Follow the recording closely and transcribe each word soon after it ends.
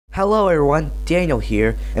Hello everyone, Daniel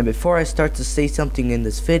here, and before I start to say something in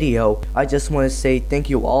this video, I just want to say thank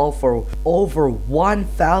you all for over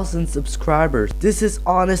 1,000 subscribers. This is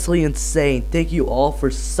honestly insane. Thank you all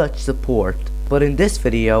for such support. But in this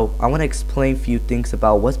video, I want to explain a few things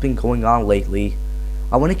about what's been going on lately.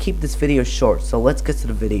 I want to keep this video short, so let's get to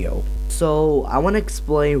the video. So, I want to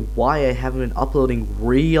explain why I haven't been uploading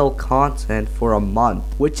real content for a month,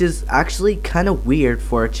 which is actually kind of weird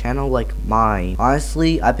for a channel like mine.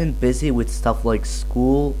 Honestly, I've been busy with stuff like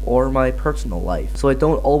school or my personal life, so I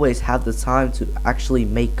don't always have the time to actually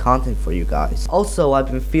make content for you guys. Also,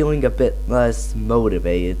 I've been feeling a bit less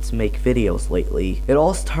motivated to make videos lately. It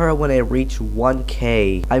all started when I reached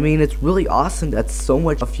 1K. I mean, it's really awesome that so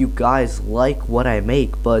much of you guys like what I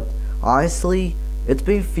make, but honestly, it's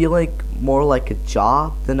been feeling more like a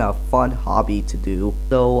job than a fun hobby to do.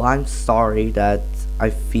 So I'm sorry that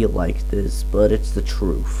I feel like this, but it's the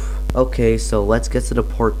truth. Okay, so let's get to the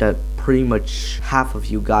part that pretty much half of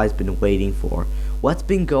you guys been waiting for. What's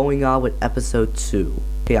been going on with episode 2?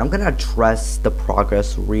 Okay, I'm gonna address the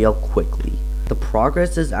progress real quickly. The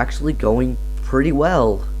progress is actually going pretty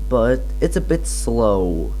well, but it's a bit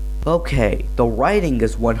slow. Okay, the writing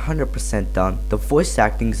is 100% done, the voice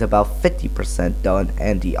acting is about 50% done,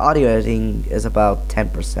 and the audio editing is about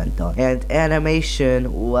 10% done. And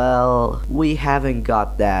animation, well, we haven't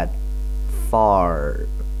got that far,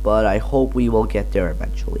 but I hope we will get there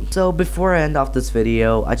eventually. So before I end off this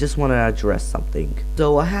video, I just want to address something.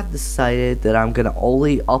 So I have decided that I'm gonna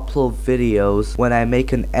only upload videos when I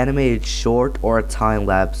make an animated short or a time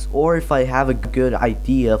lapse, or if I have a good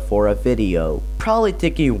idea for a video. Probably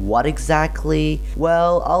thinking what exactly?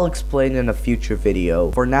 Well, I'll explain in a future video.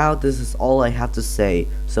 For now, this is all I have to say.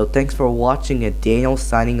 So thanks for watching, and Daniel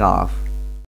signing off.